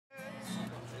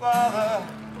Father,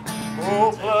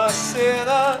 hopeless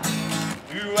sinner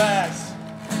who has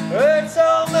hurt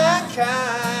all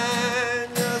mankind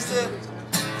just to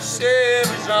save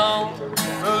his own.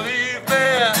 Believe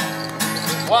me,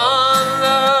 one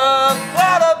love.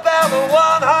 What about the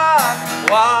one heart?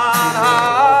 One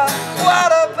heart.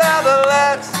 What about the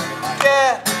let's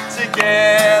get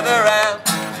together and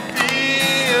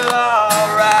feel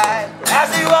alright? As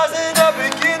he was in the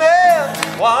beginning,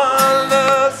 one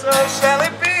love, so shall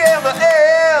it be in the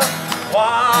end.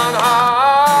 One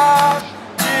heart,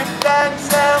 give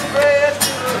thanks and praise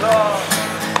to the Lord,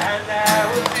 and that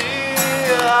will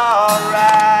be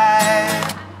alright.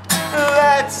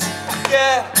 Let's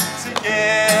get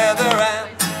together and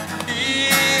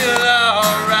feel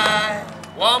alright.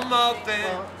 One more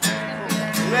thing.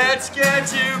 Let's get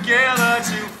together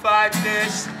to fight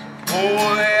this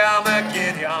holy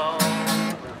Armageddon.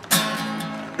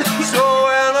 So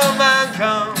when a man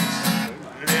comes,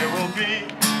 there will be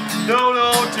no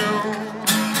doom.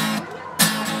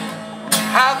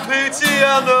 Have pity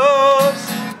on those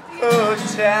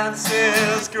whose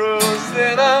chances grow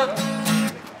thinner.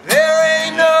 There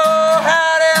ain't no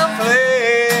hiding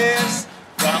place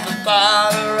from the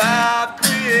Father of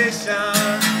creation.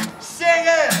 Sing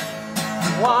it!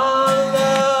 One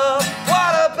love.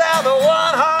 What about the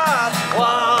one heart?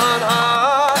 One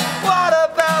heart. What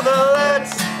about the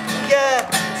let's get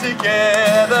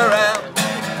together and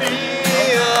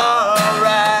feel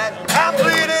alright? I'm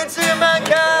pleading to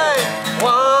mankind.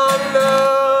 One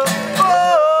love.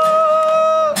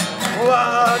 Oh,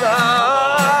 one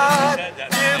heart.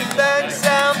 Give thanks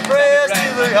and praise to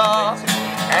the Lord,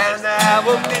 and I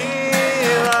will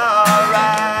feel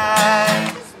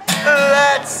alright.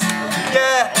 Let's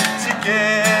get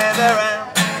together and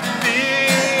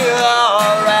feel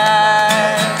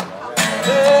alright.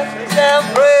 Thanks and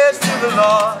praise to the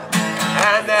Lord,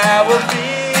 and I will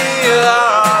feel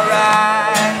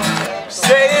alright.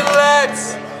 Saying let's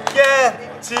get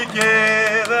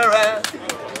together and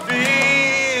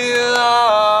feel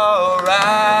alright.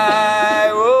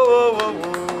 Whoa, whoa, whoa,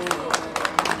 whoa.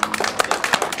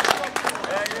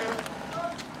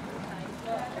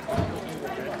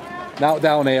 Now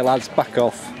down here, lads, back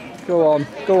off. Go on,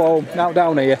 go home, now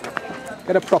down here.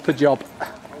 Get a proper job.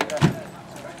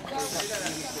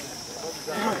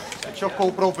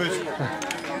 Chuckle brothers.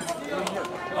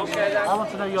 Okay, I want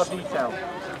to know your detail.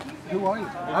 Who are you?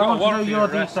 I want to know your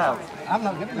detail. I'm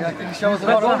not getting it. Can you show us the I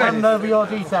want warrant? to hand over your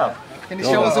detail. Can you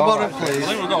show us the warrant, please? I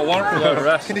think we've got a warrant for your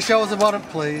arrest. Can you show us the warrant,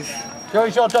 please? Show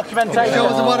us your documentation. Show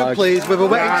us the warrant, please, with a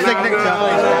wet signature.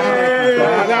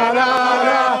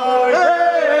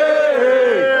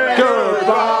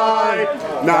 Goodbye.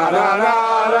 Na na na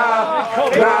na.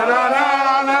 Na na na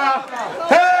na.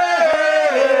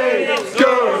 Hey.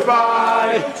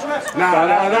 Goodbye. Na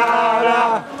na na na.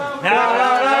 Na na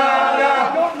na na.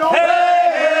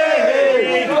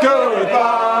 Hey.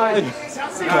 Goodbye.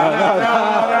 Na na na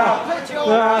na.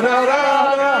 Na na na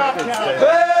na.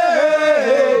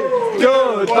 Hey.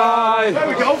 Goodbye. There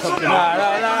we go. Na na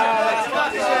na.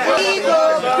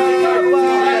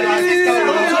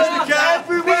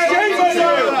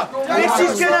 This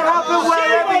is going to happen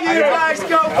wherever you guys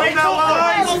go from now on.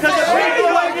 Because the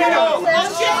people waking up.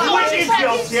 Wicked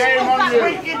job. Shame on you.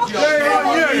 Wicked job. Shame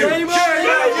on you.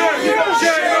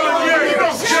 Shame on you.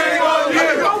 Shame on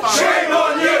you. Shame on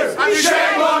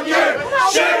you. Shame on you.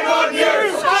 Shame on you.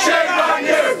 Shame on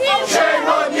you. Shame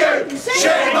on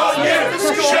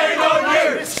you.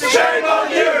 Shame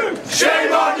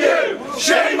on you. Shame on you.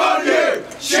 Shame on you.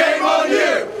 Shame on you. Shame on you.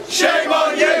 Shame on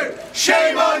you. Shame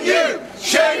on you. Shame on you. Shame on you.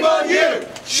 Shame on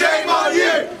you! Shame on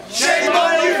you! Shame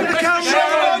on you!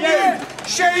 Shame on you!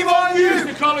 Shame on you!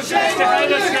 Shame on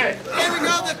you! Here we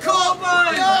go, the court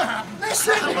line!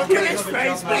 Listen! Look at his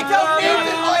face! We don't need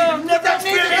it! We don't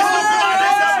need it!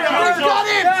 We've got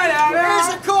him! Here's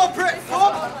a corporate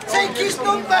fob! Take his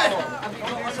number!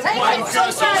 Take it!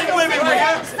 Take women with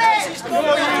him!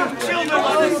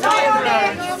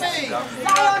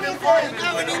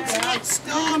 Now an internet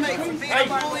star, mate, from being a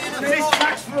boy in a This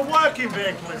tax for a working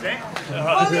vehicle, is it?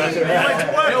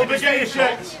 It'll be getting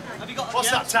checked. What's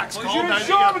that tax called? Your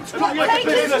insurance company like a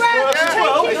business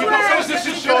business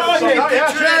insurance.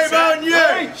 Shame on you!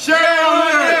 Shame on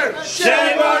you!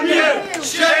 Shame on you!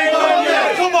 Shame on you!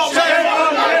 Come on, shame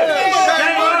on you!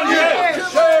 Shame on you!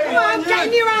 Come on, get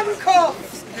in your handcuffs.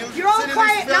 You're all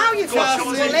quiet now, you fucking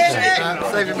bully.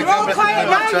 You're all quiet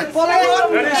now, you bully.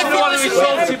 And it's the one who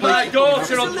insulted my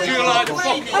daughter on July the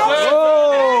fucking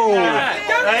 3rd.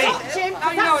 Don't touch him,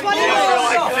 that's what he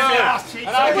wants. He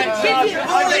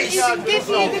can give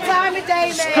you the time of day,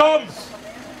 mate. Scum!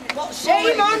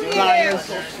 Shame on you!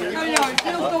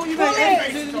 Bully!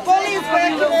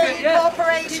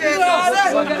 Corporation.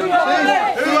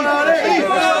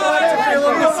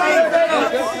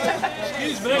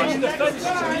 Excuse me, the fence,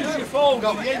 use your phone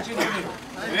with the engine in it.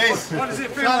 It is. What does it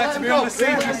feel like to be on the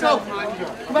scene?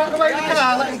 Come out the way of the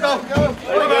car, let him go.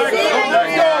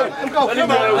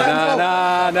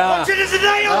 Nah. Watch it as a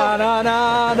nail!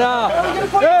 Nah.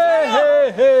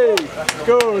 Hey.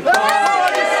 Goodbye.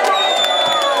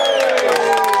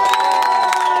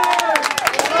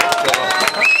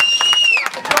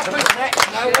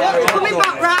 Coming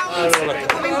back round.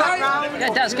 Yeah,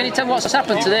 Daz, can you tell me what's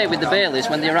happened today with the Baileys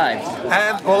when they arrived?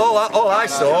 Well, all I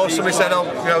saw, somebody said, oh,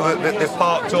 you know, they've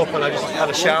parked up, and I just had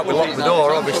a shout. We locked the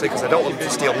door, obviously, because I don't want them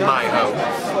to steal my home.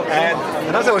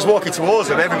 And as I was walking towards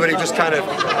them, everybody just kind of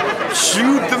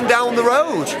shooed them down the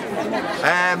road.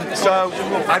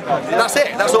 That's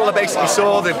it. That's all I basically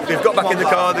saw. They've got back in the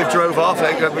car, they've drove off.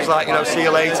 It was like, you know, see you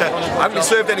later. I haven't been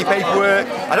served any paperwork.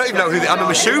 I don't even know who I'm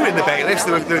assuming the bailiffs.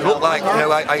 They look like, you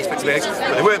know, I expect to be,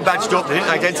 but they weren't badged up. They didn't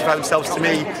identify themselves to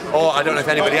me, or I don't know if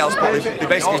anybody else, but they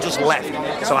basically just left.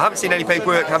 So I haven't seen any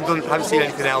paperwork, haven't seen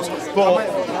anything else. But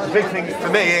the big thing for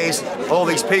me is all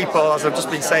these people, as I've just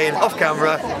been saying off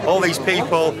camera, all these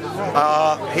people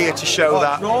are here to show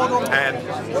that,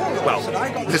 well,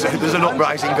 there's an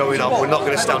uprising going on. We're not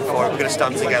going to stand for it. We're going to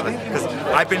stand together. Because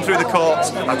I've been through the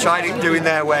courts. I've tried it doing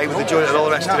their way with the joint and all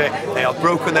the rest of it. They have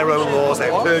broken their own laws. They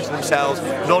have purged themselves.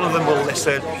 None of them will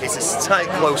listen. It's a tight,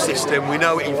 closed system. We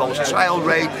know it involves child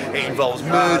rape. It involves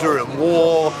murder and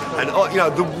war and, you know,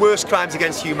 the worst crimes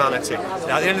against humanity.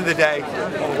 Now, at the end of the day,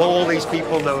 all these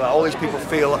people know that. All these people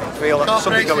feel that there's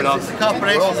something going on. The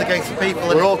corporations against the people.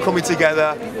 We're all coming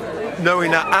together,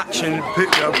 knowing that action, you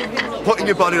know, putting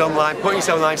your body online, putting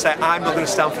yourself online, say, I'm not going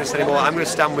to stand for this anymore, I'm going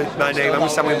to stand with my name, I'm going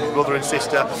to stand with my brother and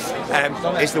sister,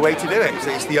 is the way to do it.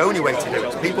 It's the only way to do it.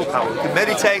 It's people power. We can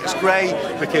meditate, it's great,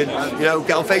 we can, you know,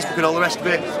 get on Facebook and all the rest of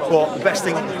it, but the best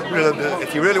thing, you know,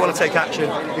 if you really want to take action,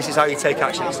 this is how you take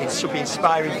action. It should be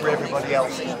inspiring for everybody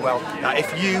else as well. Now,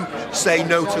 if you say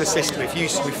no to the system, if you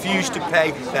refuse to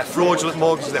pay their fraudulent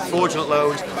mortgages, their fraudulent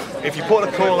loans, if you put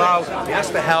a call out, you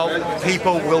ask for help,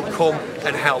 people will come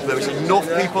and help. There is enough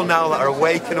people now that are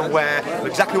awake and aware of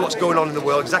exactly what's going on in the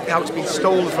world, exactly how it's been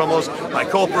stolen from us by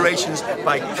corporations,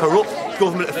 by corrupt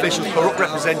government officials, corrupt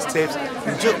representatives,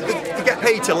 they get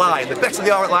paid to lie, and the better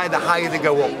they are at lying, the higher they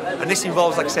go up. And this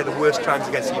involves, like I said, the worst crimes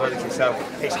against humanity. So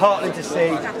it's heartening to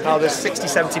see how there's 60,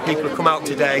 70 people have come out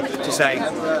today to say,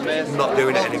 I'm not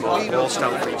doing it anymore, we'll all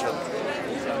stand for each other.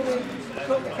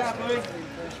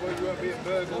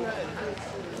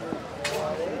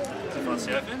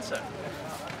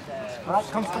 Right,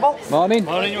 comfortable? Morning.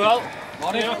 Morning, you well?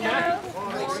 Morning, okay?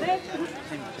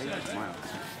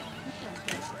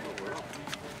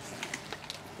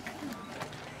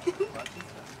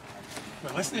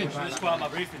 We're listening. This is part of my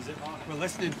briefings, isn't it? We're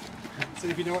listening. See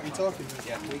if you know what you're talking about.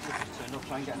 Yeah, we just turn up,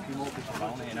 try and get a few more people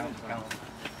down here now to count.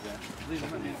 Leave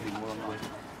them at me.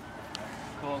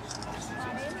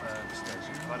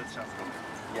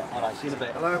 Yeah, alright, see you in a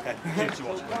bit. Hello. Okay.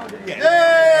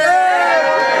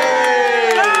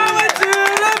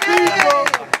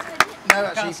 No,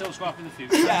 actually. Still swap in the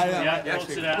future. Yeah.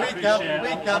 We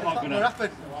can. We're happy.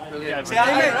 See,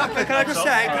 can I just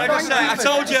say, I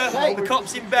told you the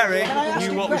cops in Bury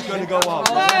knew what was going to go on.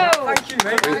 Thank you,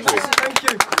 mate. Thank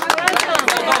you.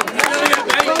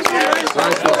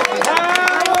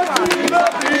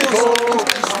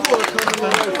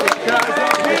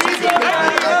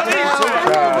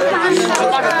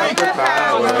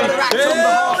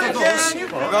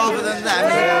 Rather than them,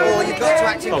 or you've got to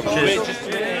act in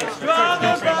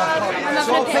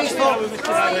peaceful.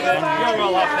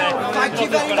 Thank you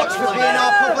very much for being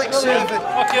our public servant.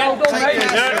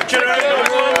 Take care.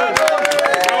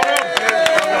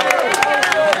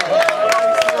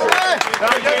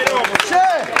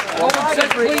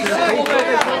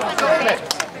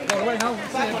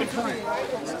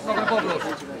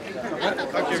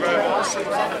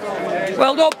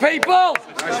 Well done, people!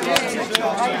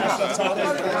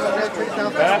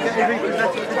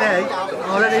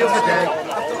 Or any other day.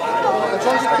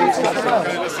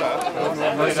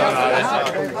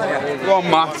 Go on,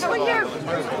 Matt.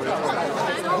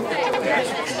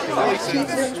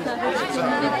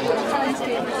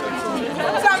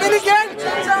 Tell it again!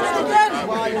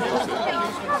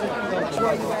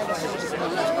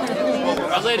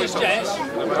 Well, ladies and gents, we're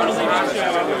going to leave this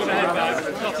show, we're going to head back.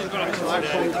 Nothing's going to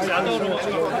happen today. I don't know what's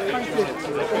going to happen.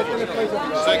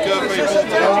 Take care, people.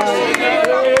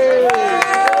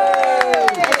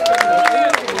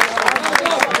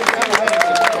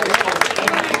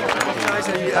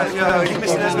 You're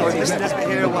missing us. listeners be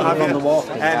here and what have you.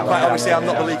 Quite obviously, I'm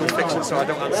not the legal fiction, so I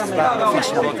don't answer to that. I'm a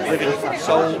fictional living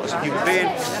soul as a human being.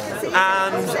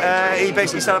 And he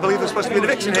basically said, I believe there's supposed to be an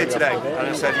eviction here today. And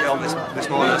I said, this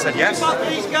morning, I said yes.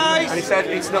 And he said,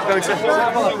 it's not going to.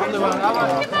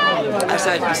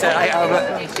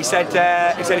 He said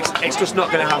it's just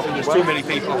not going to happen. There's too many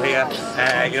people here.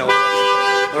 You know,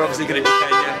 they're obviously going to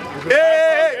defend you.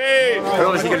 They're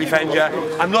obviously going to defend you.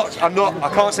 I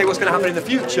can't say what's going to happen in the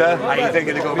future. I'm either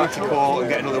going to go back to court and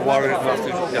get another warrant and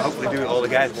have to hopefully do it all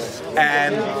again.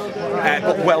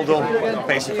 But well done,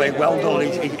 basically. Well done.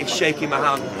 He's shaking my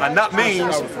hand. And that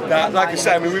means that, like I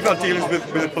said, I mean, we've had dealings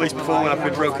with the police before when I've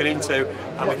been broken into,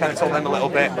 and we kind of told them a little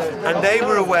bit. And they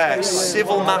were aware.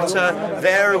 Civil matter,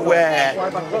 they're aware.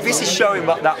 This is showing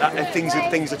that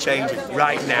things are changing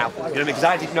right now. You know what I mean? Because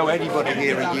I didn't know anybody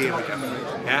here a year ago.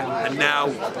 Yeah? And now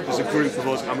there's a group of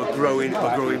us and we're growing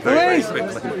very, very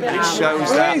quickly. And it shows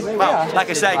that, well,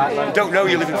 like I say, you don't know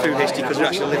you're living through history because you're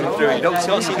actually living through it. You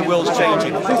don't see the world's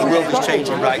changing. The world is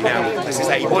changing right now. This is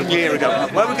 1 year ago.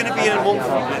 Where we're going to be in a month,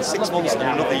 in 6 months and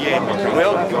another year.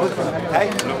 Well, hey,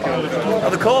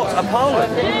 at the courts, at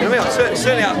Parliament. You know what I mean?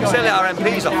 Certainly at our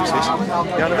MP's offices.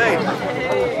 You know what I mean?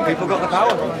 People got the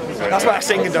power. That's why I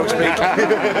sing and don't speak.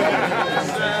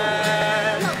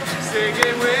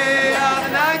 Singing we are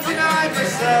the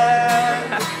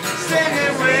 99%.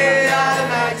 Singing we are the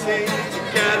 90.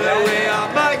 Together we are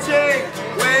mighty.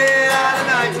 We are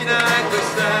the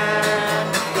 99%.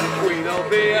 The Queen will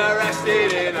be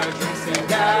arrested in her dressing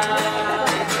gown.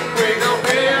 Queen will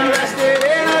be arrested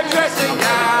in her dressing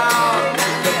gown.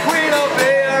 The Queen will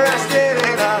be arrested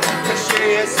in her, because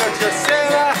she is such a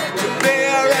sinner. To be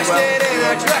arrested in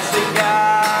her dressing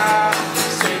gown.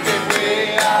 Singing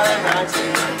we are the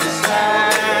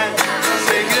 99%.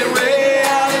 Singing we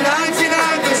are the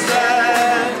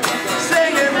 99%.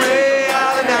 Singing we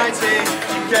are the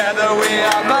 90. Together we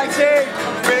are mighty.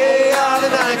 We are the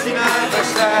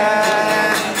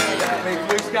 99%. There'll be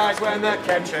blue skies when the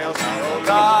chemtrails are all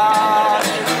gone.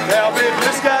 There'll be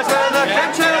blue skies when the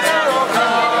chemtrails are all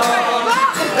gone.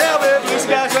 There'll be blue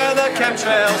skies when the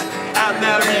chemtrails and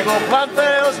their evil plan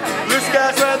fails. Blue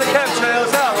skies when the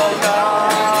chemtrails are all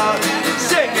gone.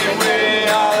 Singing we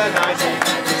are the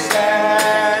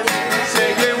 99%.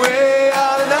 Singing we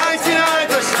are the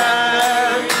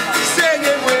 99%.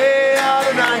 Singing we are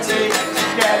the 90.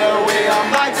 Together we are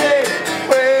mighty.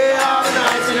 We are the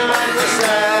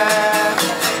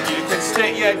 99%. You can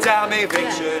stick your damn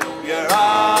eviction up your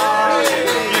arse.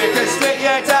 You can stick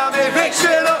your damn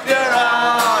eviction up your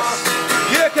arse.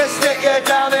 You can stick your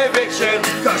damn eviction,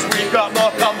 cause we've got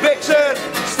more conviction.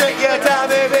 Stick your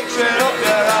damn eviction up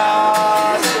your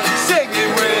arse.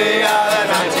 Singing we are the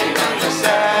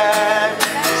 99%.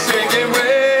 Singing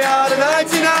we are the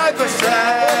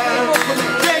 99%.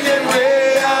 Singing we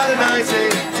are the 90.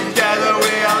 Together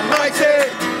we are mighty.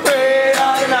 We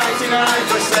are the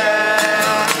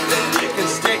 99%. You can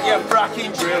stick your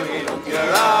fracking drilling up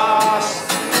your arse.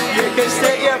 You can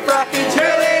stick your fracking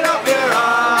drilling up your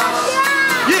arse.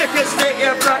 You can stick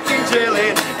your fracking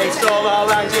drilling. It's all our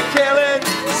land you're killing.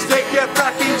 Stick your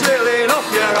fracking drilling up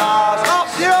your arse. Up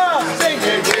your arse.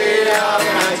 Singing we are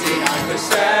the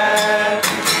 99%.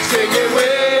 Singing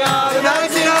we are the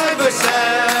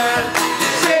 99%.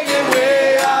 Singing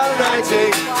we are the 90.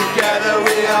 Together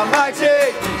we are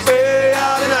mighty. We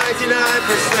are the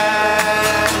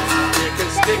 99%. You can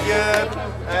stick your...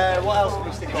 what else can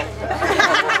we stick on?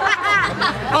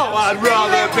 Oh, I'd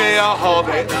rather be a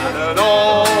hobbit than an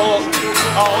orc.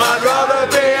 Oh, I'd rather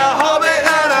be a hobbit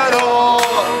than an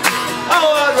orc.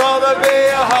 Oh, I'd rather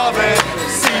be a hobbit.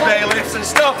 See bailiffs and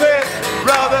stop it.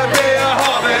 Rather be a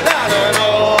hobbit than an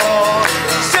orc.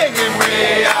 Singing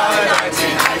we are the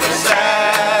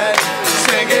 99%.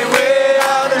 Singing we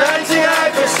are the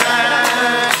 99%.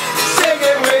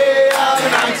 Singing we are the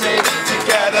 90.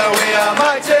 Together we are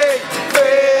mighty.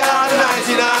 We are the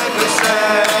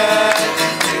 99%.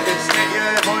 You can stick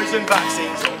your poison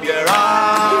vaccines up your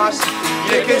arse.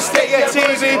 You can stick your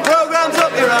TV programs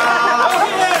up your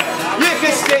arse. You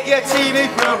can stick your TV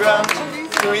programs.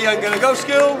 So you ain't gonna go to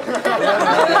school.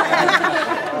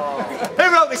 Who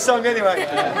wrote this song anyway?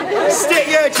 Stick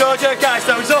your Georgia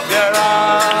Guidestones up your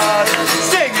arse.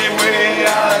 Singing we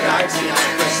are the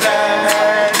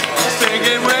 90%.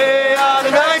 Singing we are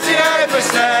the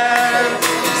 99%.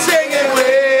 Singing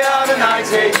we are the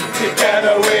 90.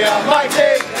 Together we are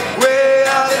mighty. We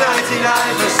are the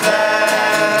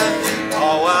 99%.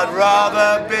 Oh, I'd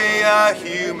rather be a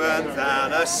human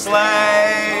than a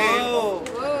slave.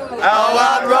 Oh,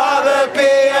 I'd rather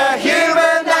be a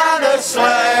human than a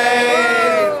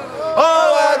slave.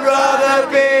 Oh, I'd rather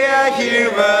be a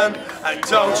human and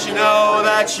Don't you know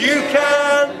that you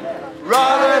can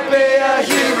rather be a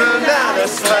human than a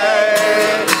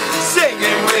slave?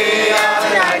 Singing we are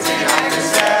the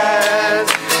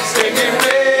 99%. Singing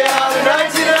we are the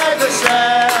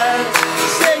 99%.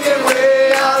 Singing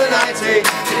we are the 90.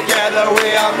 Together we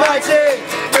are mighty.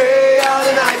 We are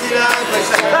the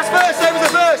 99%. That's first name of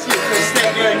the verse. You can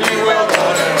stick your new world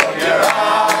order up your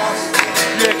ass.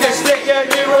 You can stick your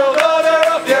new world order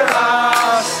up your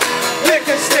ass. You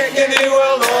can stick your new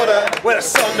world order where the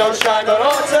sun don't shine on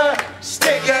altar.